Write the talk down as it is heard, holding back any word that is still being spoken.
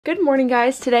Good morning,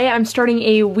 guys. Today I'm starting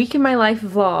a week in my life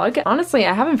vlog. Honestly,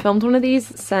 I haven't filmed one of these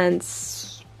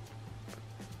since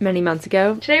many months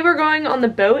ago. Today we're going on the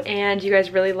boat and you guys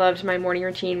really loved my morning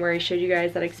routine where I showed you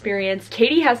guys that experience.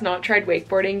 Katie has not tried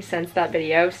wakeboarding since that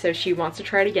video, so she wants to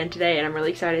try it again today and I'm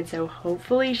really excited, so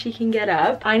hopefully she can get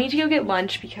up. I need to go get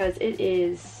lunch because it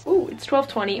is, ooh, it's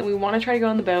 12:20 and we want to try to go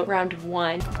on the boat around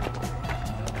 1.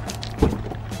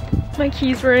 My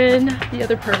keys were in the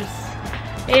other purse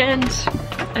and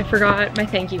I forgot my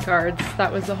thank you cards. That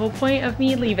was the whole point of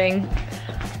me leaving.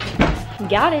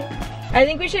 Got it. I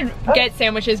think we should get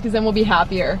sandwiches because then we'll be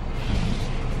happier.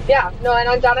 Yeah, no, and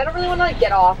I'm down. I don't really want to like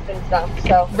get off and stuff,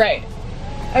 so. Right.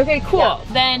 Okay, cool. Yeah.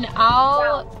 Then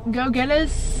I'll go get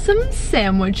us some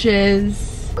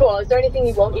sandwiches. Cool. Is there anything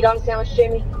you won't eat on a sandwich,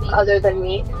 Jamie? Other than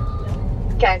meat?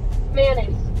 Okay.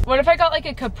 Mayonnaise. What if I got like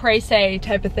a caprese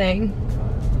type of thing?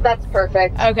 That's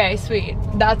perfect. Okay, sweet.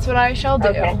 That's what I shall do.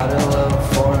 Okay.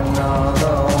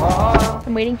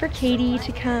 I'm waiting for Katie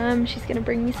to come. She's gonna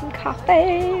bring me some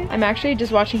coffee. I'm actually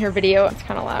just watching her video. It's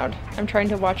kind of loud. I'm trying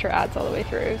to watch her ads all the way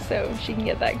through so she can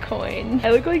get that coin.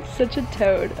 I look like such a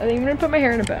toad. I think I'm gonna put my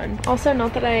hair in a bun. Also,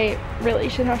 not that I really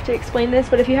should have to explain this,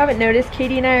 but if you haven't noticed,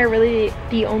 Katie and I are really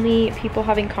the only people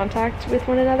having contact with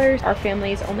one another. Our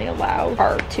families only allow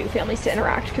our two families to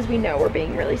interact because we know we're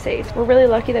being really safe. We're really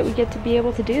lucky that we get to be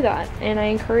able to do that, and I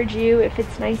encourage you, if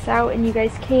it's nice out and you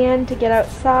guys can, to get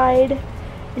outside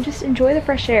and just enjoy the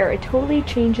fresh air. It totally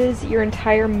changes your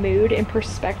entire mood and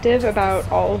perspective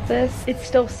about all of this. It's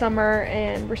still summer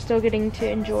and we're still getting to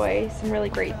enjoy some really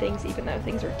great things even though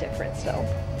things are different still,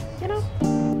 you know?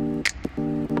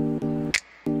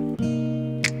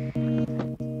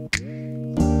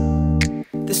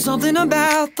 There's something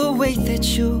about the way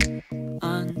that you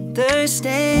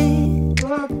understand.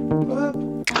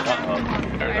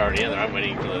 There's already in there. I'm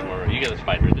waiting for the more. You get the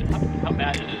spider. How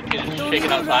bad is it? Can it shake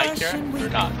it outside, Kiara? Or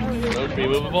not? So it's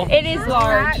removable? It is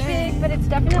large. Big, but it's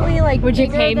definitely like. Would you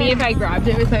pay me if I grabbed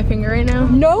it with my finger right now?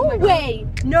 No way!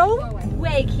 No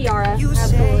way, Kiara.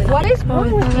 Absolutely. What is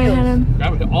wrong with you?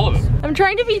 Grab all of them. I'm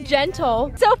trying to be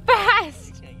gentle. So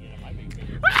fast!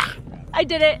 I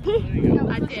did it.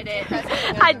 I did it.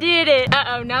 I did it.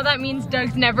 Uh-oh, now that means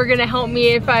Doug's never gonna help me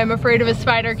if I'm afraid of a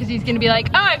spider because he's gonna be like,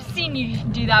 oh, I've seen you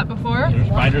do that before. There's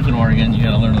spiders in Oregon. You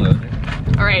gotta learn to live.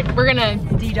 All right, we're gonna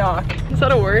de-dock. Is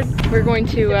that a word? We're going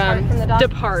to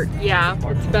depart. Yeah,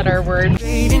 it's a better word.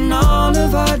 Trading all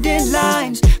of our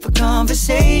deadlines for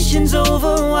conversations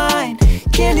over wine.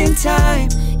 Killing time,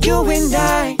 you and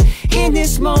I. In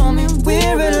this moment,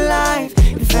 we're alive.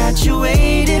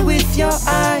 Infatuated with your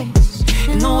eyes.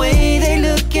 And the way they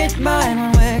look at mine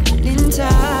when we're in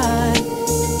time.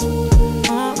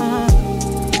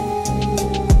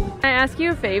 Can I ask you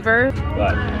a favor?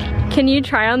 What? Can you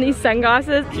try on these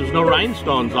sunglasses? There's no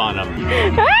rhinestones on them.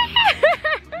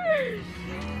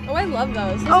 Oh, I love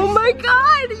those. Oh my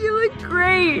god, you look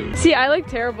great. See, I look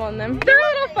terrible on them. They're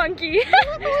a little funky.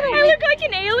 I look like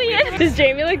an alien. Does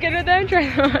Jamie look good with them? Try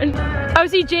them on. Oh,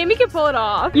 see, Jamie can pull it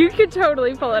off. You could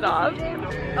totally pull it off.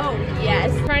 Oh,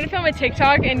 yes. I'm trying to film a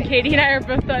TikTok and Katie and I are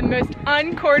both the most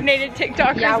uncoordinated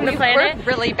TikTokers on the planet. We're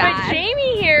really bad. But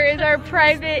Jamie here is our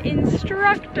private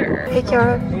instructor. Hey,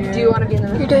 Kiara. Do you want to be in the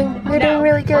room? You're doing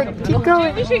really good. Keep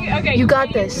going. Okay. You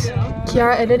got this.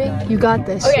 Kiara editing, you got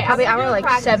this. Okay, probably hour like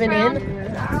 7 in.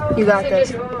 You got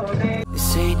this.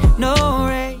 This ain't no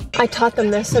rain. I taught them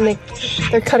this and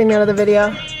they're cutting me out of the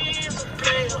video. 1,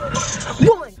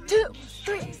 2,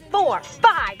 3, 4,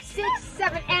 5, 6,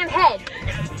 7, and head.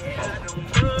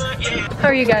 How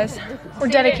are you guys? We're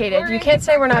dedicated. You can't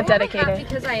say we're not dedicated.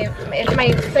 Because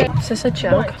Is this a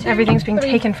joke? Everything's being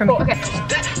taken from me. Okay.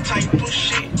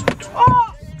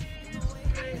 Oh!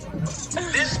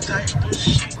 This type of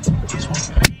shit is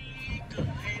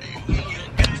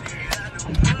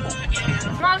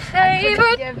My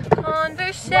favorite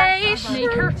conversation.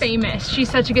 Make her famous. She's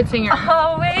such a good singer.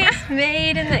 Always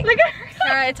made in the. Look at her.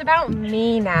 It's about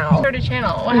me now. Start a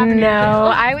channel. What happened?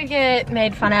 No, I would get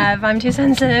made fun of. I'm too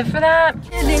sensitive for that.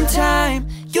 in time,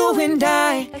 you and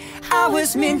I.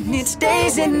 Hours, minutes,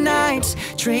 days and nights.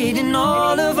 Trading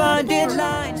all of our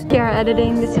deadlines. Kiara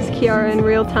editing. This is Kiara in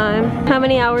real time. How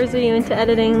many hours are you into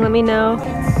editing? Let me know.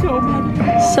 So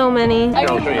many. So many.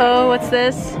 I'll show you. Oh, what's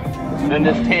this? And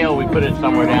this tail, we put it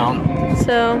somewhere down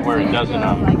So, where it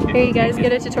doesn't. here you guys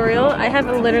get a tutorial. I have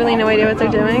literally no idea what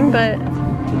they're doing, but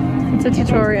it's a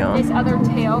tutorial. This other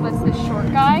tail, that's the short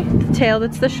guy. Tail,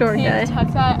 that's the short guy. And tuck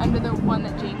that under the one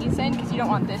that Jamie's in because you don't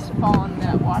want this to fall in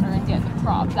the water and get the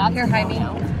prop. That's Here, hide me.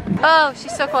 no. Oh,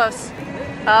 she's so close.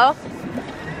 Oh.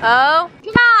 Oh.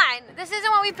 Come on. This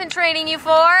isn't what we've been training you for.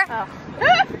 Oh.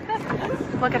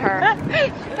 Look at her. Oh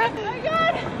my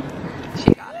god.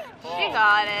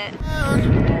 got it.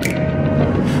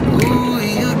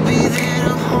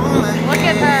 Look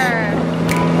at her.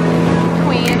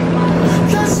 Queen.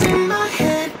 Lost in my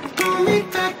head, pull me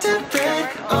back to bed.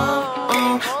 Oh,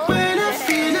 oh, when I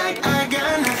feel like I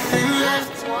got nothing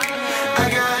left, I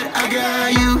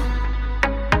got you.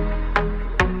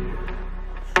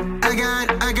 I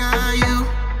got you.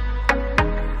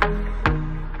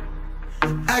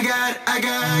 I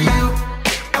got you.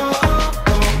 Oh, oh,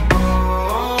 oh,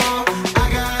 oh. I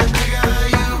got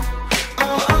you. Oh,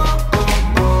 oh, oh,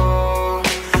 oh.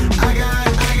 I got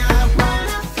when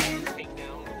I feel like...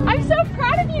 I'm so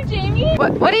proud of you, Jamie.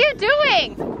 What are you doing?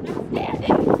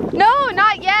 No,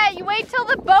 not yet. You wait till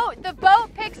the boat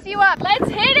picks you up. Let's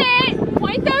hit it.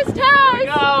 Point those toes. Here we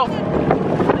go.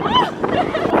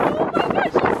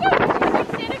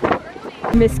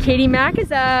 Miss Katie Mack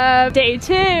is up. Day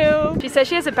 2. She says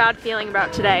she has a bad feeling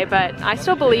about today, but I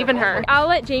still believe in her. I'll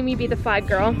let Jamie be the flag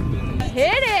girl.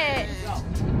 Hit it.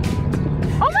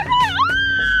 Oh my god!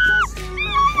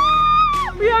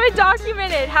 Ah! We have it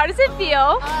documented. How does it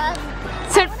feel?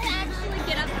 So Actually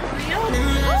get up for real.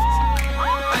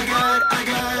 I got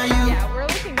you. yeah, we're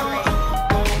looking great.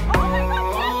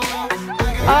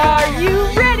 Are you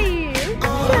ready?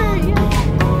 Sure, yeah.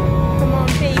 Come on,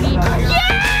 baby.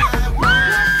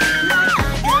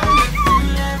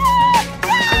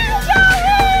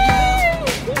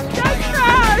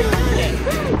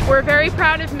 We're very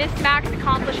proud of Miss Mack's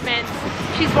accomplishments.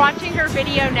 She's watching her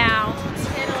video now.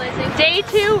 Day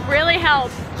 2 really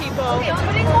helps people. Okay,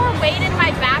 putting more weight in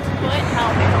my back foot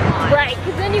helps a lot. Right,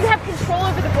 because then you have control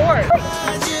over the board.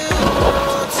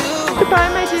 Goodbye,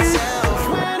 my dude.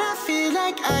 When I feel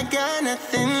like I got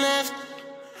nothing left.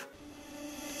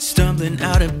 Stumbling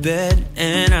out of bed,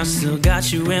 and I still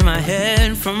got you in my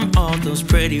head. From all those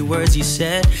pretty words you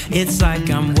said, it's like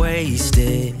I'm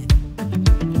wasted.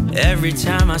 Every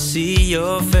time I see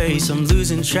your face, I'm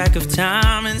losing track of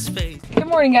time and space. Good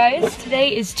morning, guys.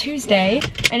 Today is Tuesday.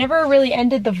 I never really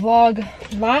ended the vlog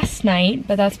last night,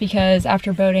 but that's because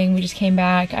after boating, we just came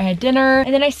back, I had dinner,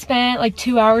 and then I spent like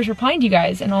 2 hours replying to you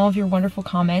guys and all of your wonderful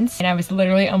comments. And I was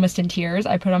literally almost in tears.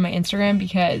 I put on my Instagram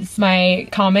because my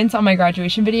comments on my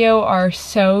graduation video are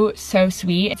so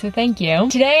sweet. So thank you.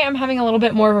 Today, I'm having a little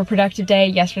bit more of a productive day.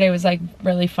 Yesterday was like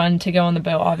really fun to go on the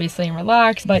boat, obviously, and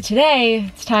relax. But today,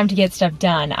 it's time to get stuff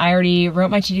done. I already wrote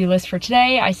my to-do list for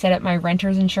today. I set up my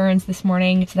renter's insurance this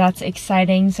morning, so that's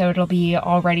exciting. So it'll be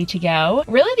all ready to go.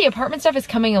 Really, the apartment stuff is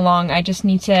coming along. I just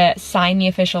need to sign the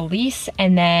official lease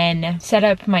and then set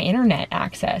up my internet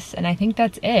access. And I think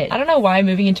that's it. I don't know why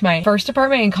moving into my first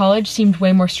apartment in college seemed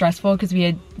way more stressful because we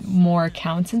had more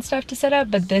accounts and stuff to set up,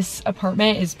 but this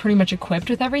apartment is pretty much equipped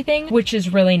with everything, which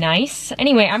is really nice.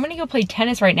 Anyway, I'm gonna go play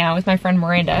tennis right now with my friend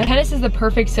Miranda. Tennis is the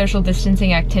perfect social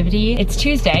distancing activity. It's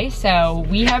Tuesday, so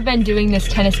we have been doing this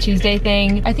Tennis Tuesday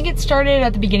thing. I think it started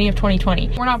at the beginning of 2020.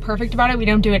 We're not perfect about it. We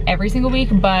don't do it every single week,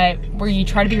 but we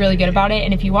try to be really good about it.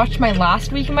 And if you watched my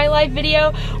last week of my live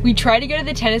video, we try to go to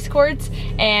the tennis courts,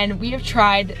 and we have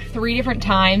tried 3 different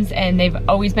times and they've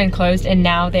always been closed, and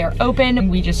now they are open.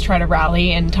 We just try to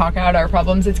rally and talk out our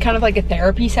problems. It's kind of like a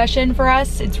therapy session for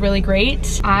us. It's really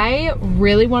great. I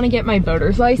really want to get my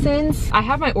boater's license. I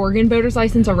have my Oregon boater's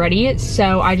license already,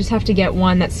 so I just have to get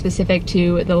one that's specific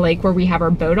to the lake where we have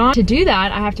our boat on. To do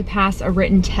that, I have to pass a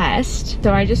written test.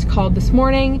 So I just called this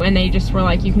morning and they just were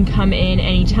like, you can come in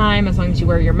anytime as long as you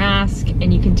wear your mask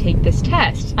and you can take this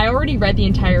test. I already read the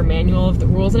entire manual of the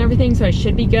rules and everything, so I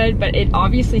should be good, but it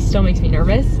obviously still makes me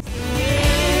nervous.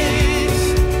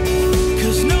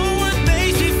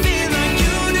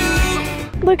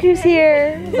 Look who's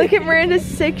here. Look at Miranda's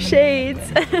sick shades.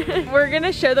 We're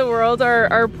gonna show the world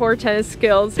our poor tennis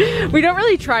skills. We don't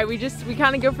really try, we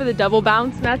kind of go for the double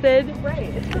bounce method. Right,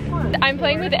 it's for fun. I'm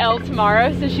playing with Elle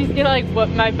tomorrow, so she's gonna like whoop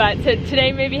my butt. So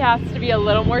today maybe has to be a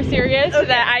little more serious so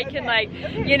that I can like,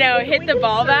 you know, hit the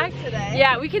ball back.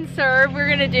 Yeah, we can serve,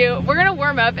 we're gonna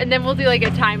warm up and then we'll do like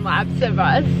a time lapse of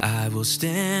us. I will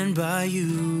stand by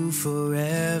you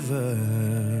forever.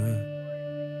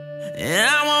 And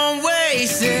I won't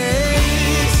waste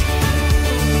this.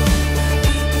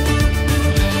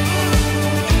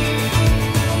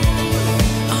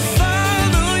 I'll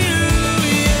follow you,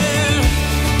 yeah.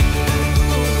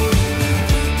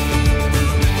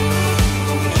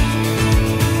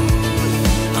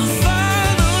 I'll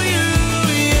follow you,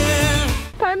 yeah.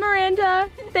 Bye, Miranda.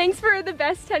 Thanks for the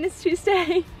best Tennis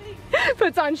Tuesday.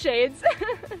 Puts on shades.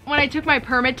 When I took my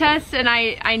permit test, and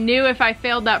I knew if I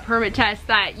failed that permit test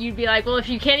that you'd be like, well, if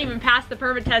you can't even pass the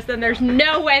permit test, then there's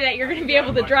no way that you're gonna be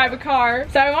able to drive a car.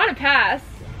 So I want to pass.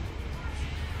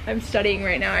 I'm studying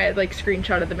right now. I like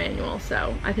screenshotted the manual,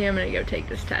 so I think I'm gonna go take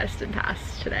this test and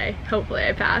pass today. Hopefully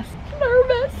I pass. I'm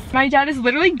nervous. My dad is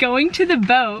literally going to the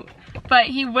boat, but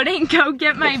he wouldn't go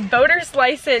get my boater's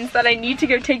license that I need to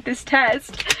go take this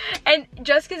test. And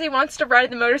just because he wants to ride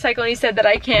the motorcycle, and he said that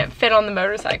I can't fit on the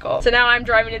motorcycle. So now I'm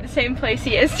driving to the same place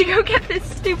he is to go get this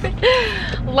stupid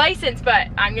license, but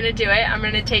I'm gonna do it. I'm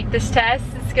gonna take this test.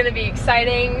 It's gonna be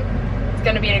exciting. It's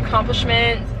gonna be an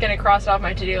accomplishment. It's gonna cross it off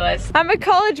my to-do list. I'm a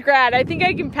college grad. I think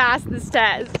I can pass this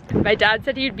test. My dad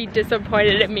said he'd be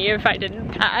disappointed at me if I didn't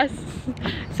pass.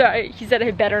 So he said I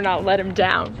better not let him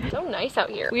down. It's so nice out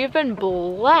here. We have been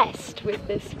blessed with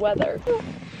this weather.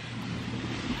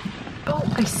 Oh,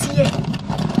 I see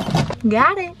it.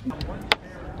 Got it.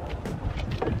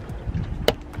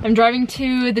 I'm driving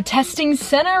to the testing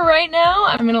center right now.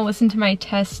 I'm gonna listen to my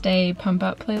test day pump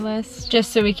up playlist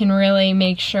just so we can really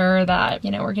make sure that, you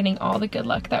know, we're getting all the good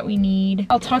luck that we need.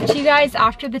 I'll talk to you guys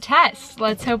after the test.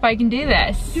 Let's hope I can do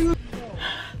this.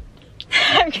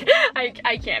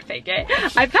 I can't fake it.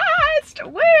 I passed!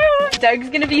 Woo! Doug's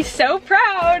gonna be so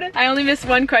proud. I only missed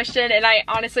one question and I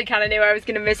honestly kind of knew I was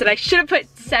gonna miss it. I should have put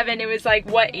 7. It was like,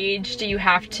 what age do you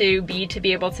have to be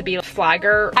able to be a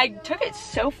flagger? I took it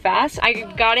so fast. I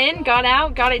got in, got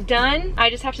out, got it done. I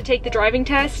just have to take the driving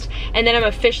test and then I'm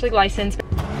officially licensed.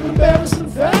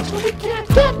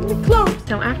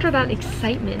 So after that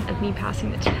excitement of me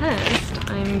passing the test,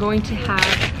 I'm going to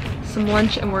have some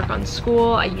lunch and work on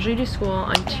school. I usually do school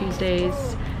on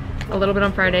Tuesdays, a little bit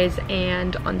on Fridays,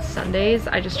 and on Sundays.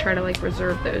 I just try to like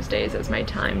reserve those days as my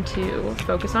time to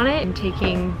focus on it. I'm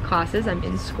taking classes. I'm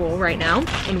in school right now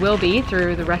and will be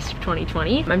through the rest of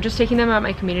 2020. I'm just taking them at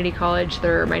my community college.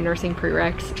 They're my nursing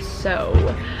prereqs. So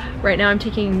right now I'm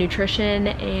taking nutrition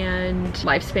and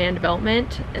lifespan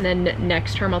development, and then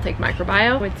next term I'll take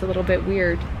microbiome. It's a little bit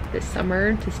weird this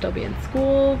summer to still be in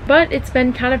school, but it's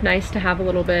been kind of nice to have a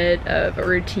little bit of a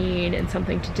routine and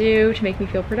something to do to make me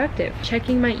feel productive.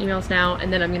 Checking my emails now,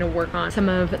 and then I'm gonna work on some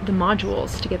of the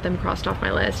modules to get them crossed off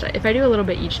my list. If I do a little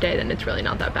bit each day, then it's really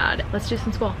not that bad. Let's do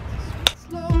some school.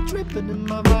 Slow dripping in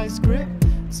my vice grip.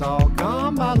 It's all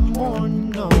gone by the morning.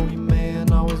 No, you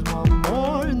man always want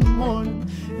more in the morning.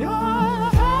 You're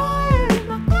high,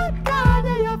 my heart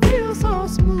guy, you feel so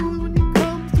smooth when you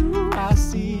come through. I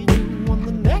see you on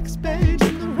the next page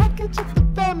in the wreckage of the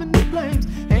family flames,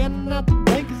 handing out the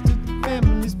blankets to the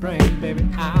family's brain. Baby,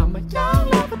 I'm a young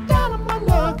lover down on my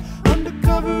luck,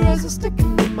 undercover as a stick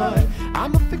in the mud.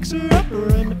 I'm a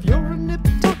fixer-upper, and if you're a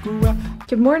nip-tucker, well,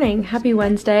 good morning, happy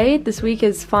Wednesday. This week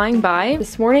is flying by.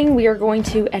 This morning we are going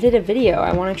to edit a video.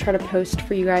 I want to try to post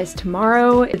for you guys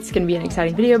tomorrow. It's going to be an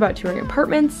exciting video about touring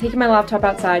apartments. Taking my laptop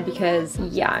outside because,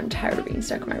 yeah, I'm tired of being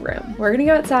stuck in my room. We're gonna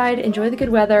go outside, enjoy the good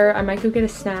weather. I might go get a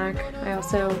snack.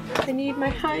 I need my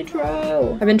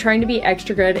hydro. I've been trying to be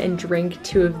extra good and drink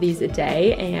 2 of these a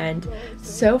day, and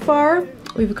so far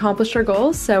we've accomplished our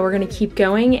goals, so we're gonna keep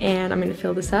going and I'm gonna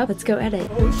fill this up. Let's go edit.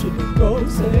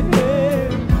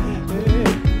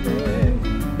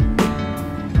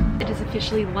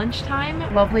 Officially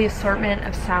lunchtime. Lovely assortment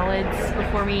of salads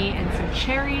before me and some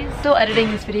cherries. Still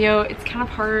editing this video. It's kind of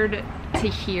hard to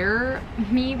hear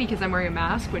me because I'm wearing a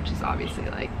mask, which is obviously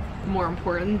like more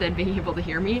important than being able to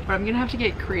hear me, but I'm gonna have to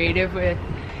get creative with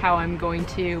how I'm going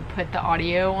to put the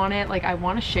audio on it. Like, I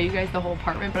want to show you guys the whole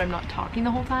apartment, but I'm not talking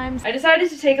the whole time. I decided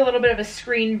to take a little bit of a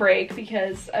screen break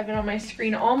because I've been on my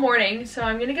screen all morning, so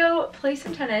I'm gonna go play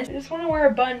some tennis. I just want to wear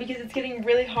a bun because it's getting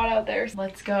really hot out there. So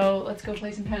let's go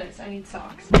play some tennis. I need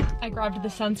socks. I grabbed the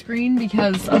sunscreen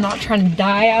because I'm not trying to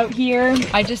die out here.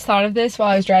 I just thought of this while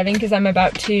I was driving because I'm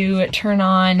about to turn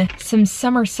on some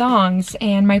summer songs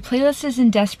and my playlist is in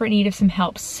desperate need of some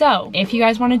help. So if you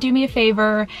guys want to do me a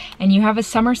favor and you have a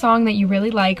summer song that you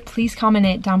really like, please comment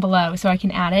it down below so I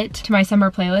can add it to my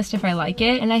summer playlist if I like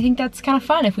it. And I think that's kind of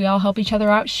fun if we all help each other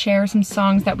out, share some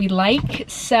songs that we like.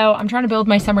 So I'm trying to build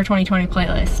my summer 2020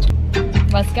 playlist.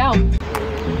 Let's go.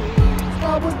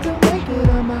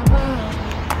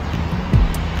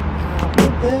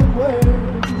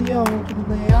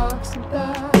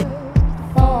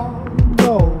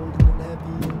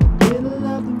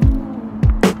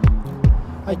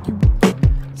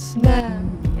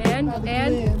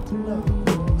 And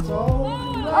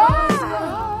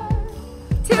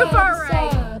too far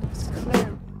right.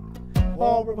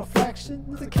 All reflection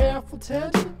with a careful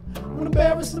tension. When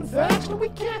embarrassing faction, we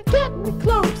can't get any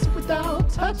close without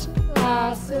touching.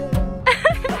 I said,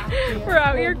 we're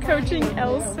out here coaching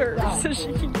Elle serve so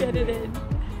she can get it in.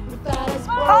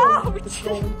 Ouch!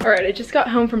 Alright, I just got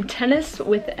home from tennis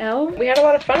with Elle. We had a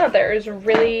lot of fun out there. It was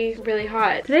really, really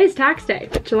hot. Today's tax day,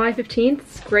 July 15th.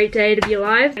 It's a great day to be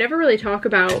alive. I never really talk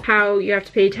about how you have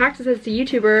to pay taxes as a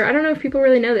YouTuber. I don't know if people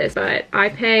really know this, but I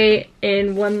pay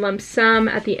in one lump sum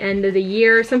at the end of the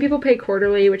year. Some people pay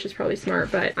quarterly, which is probably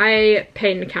smart, but I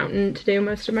pay an accountant to do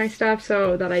most of my stuff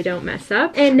so that I don't mess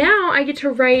up. And now I get to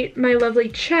write my lovely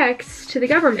checks to the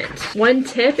government. One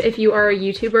tip if you are a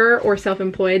YouTuber or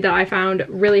self-employed that I found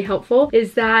really helpful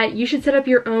is that you should set up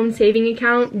your own saving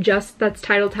account just that's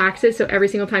titled taxes, so every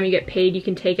single time you get paid you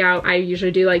can take out, I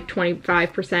usually do like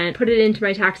 25%, put it into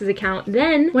my taxes account.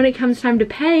 Then when it comes time to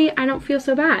pay, I don't feel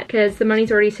so bad because the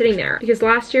money's already sitting there. Because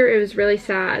last year it was really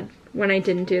sad when I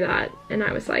didn't do that and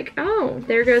I was like, oh,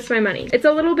 there goes my money. It's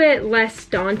a little bit less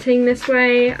daunting this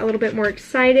way, a little bit more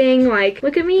exciting. Like,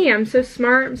 look at me, I'm so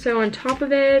smart, I'm so on top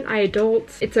of it, I adult.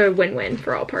 It's a win-win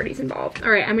for all parties involved.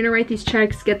 All right, I'm gonna write these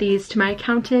checks, get these to my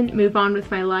accountant, move on with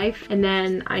my life, and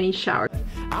then I need to shower.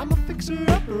 I'm a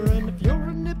fixer-upper, and if you're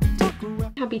a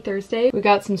nip-tucker. Happy Thursday. We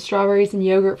got some strawberries and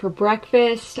yogurt for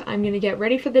breakfast. I'm gonna get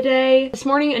ready for the day. This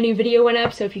morning a new video went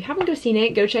up, so if you haven't seen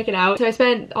it, go check it out. So I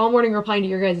spent all morning replying to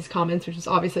your guys' comments, which is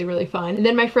obviously really fun. And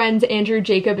then my friends Andrew,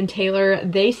 Jacob, and Taylor,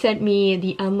 they sent me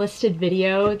the unlisted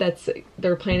video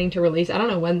they're planning to release. I don't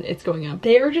know when it's going up.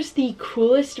 They are just the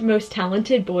coolest, most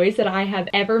talented boys that I have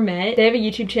ever met. They have a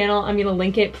YouTube channel. I'm gonna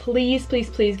link it. Please, please,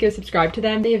 please go subscribe to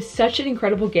them. They have such an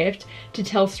incredible gift to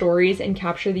tell stories and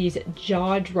capture these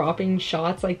jaw-dropping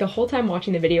shots. Like the whole time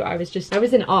watching the video, I was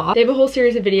in awe. They have a whole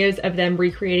series of videos of them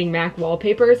recreating Mac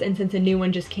wallpapers, and since a new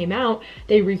one just came out,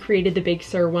 they recreated the Big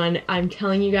Sur one. I'm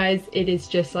telling you guys, it is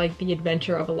just like the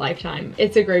adventure of a lifetime.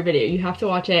 It's a great video. You have to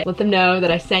watch it. Let them know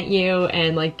that I sent you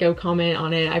and like go comment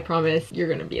on it. I promise you're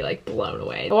gonna be like blown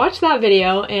away. I watched that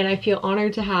video and I feel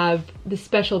honored to have the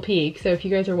special peek. So if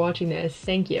you guys are watching this,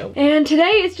 thank you. And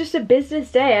today is just a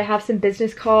business day. I have some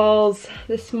business calls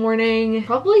this morning.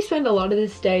 Probably spend a lot of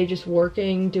this day just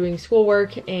working, doing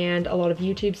schoolwork and a lot of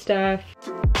YouTube stuff.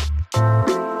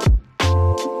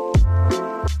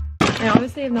 I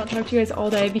honestly have not talked to you guys all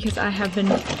day because I have been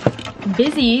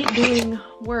busy doing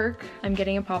work. I'm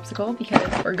getting a popsicle because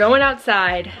we're going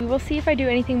outside. We will see if I do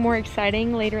anything more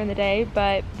exciting later in the day,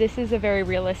 but this is a very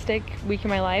realistic week in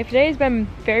my life. Today has been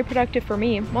very productive for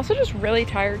me. I'm also just really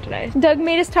tired today. Doug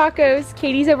made us tacos.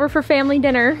 Katie's over for family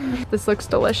dinner. This looks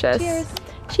delicious. Cheers.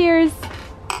 Cheers.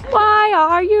 Why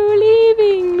are you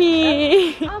leaving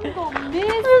me? I'm gonna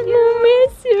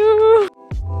miss you.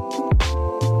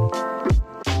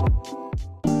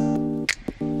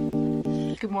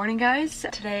 Good morning, guys.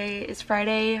 Today is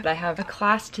Friday. I have a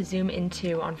class to Zoom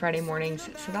into on Friday mornings,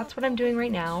 so that's what I'm doing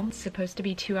right now. It's supposed to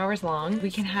be 2 hours long.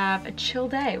 We can have a chill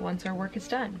day once our work is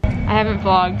done. I haven't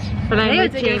vlogged, but I'm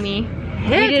with Jamie. We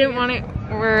didn't want to,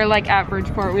 we're like at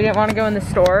Bridgeport. We didn't want to go in the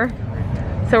store.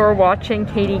 So we're watching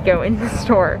Katie go in the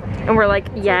store. And we're like,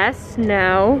 yes,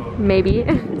 no, maybe.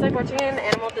 It's like watching an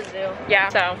animal at the zoo. Yeah,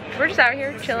 so we're just out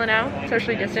here chilling out,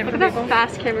 socially distant from people.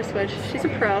 Fast camera switch. She's a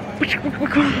pro.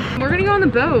 We're gonna go on the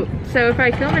boat. So if I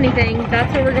film anything,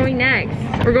 that's where we're going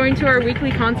next. We're going to our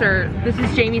weekly concert. This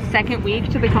is Jamie's second week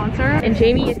to the concert. And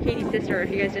Jamie is Katie's sister,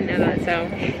 if you guys didn't know that. So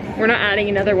we're not adding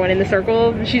another one in the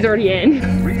circle. She's already in.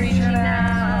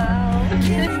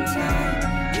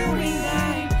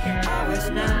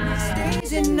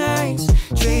 And nights,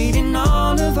 trading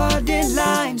all of our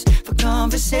deadlines for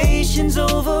conversations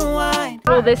over wine.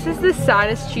 Well, this is the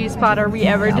saddest cheese platter we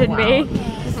ever did make.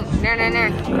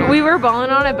 No. We were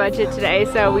balling on a budget today,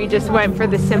 so we just went for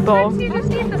the simple. They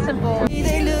look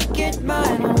at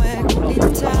mine when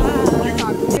it's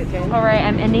Alright,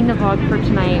 I'm ending the vlog for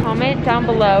tonight. Comment down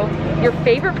below your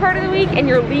favorite part of the week and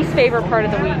your least favorite part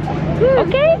of the week.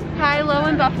 Okay? High, low,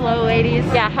 and buffalo, ladies.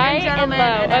 Yeah, high and low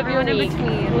and of your week.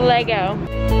 Lego.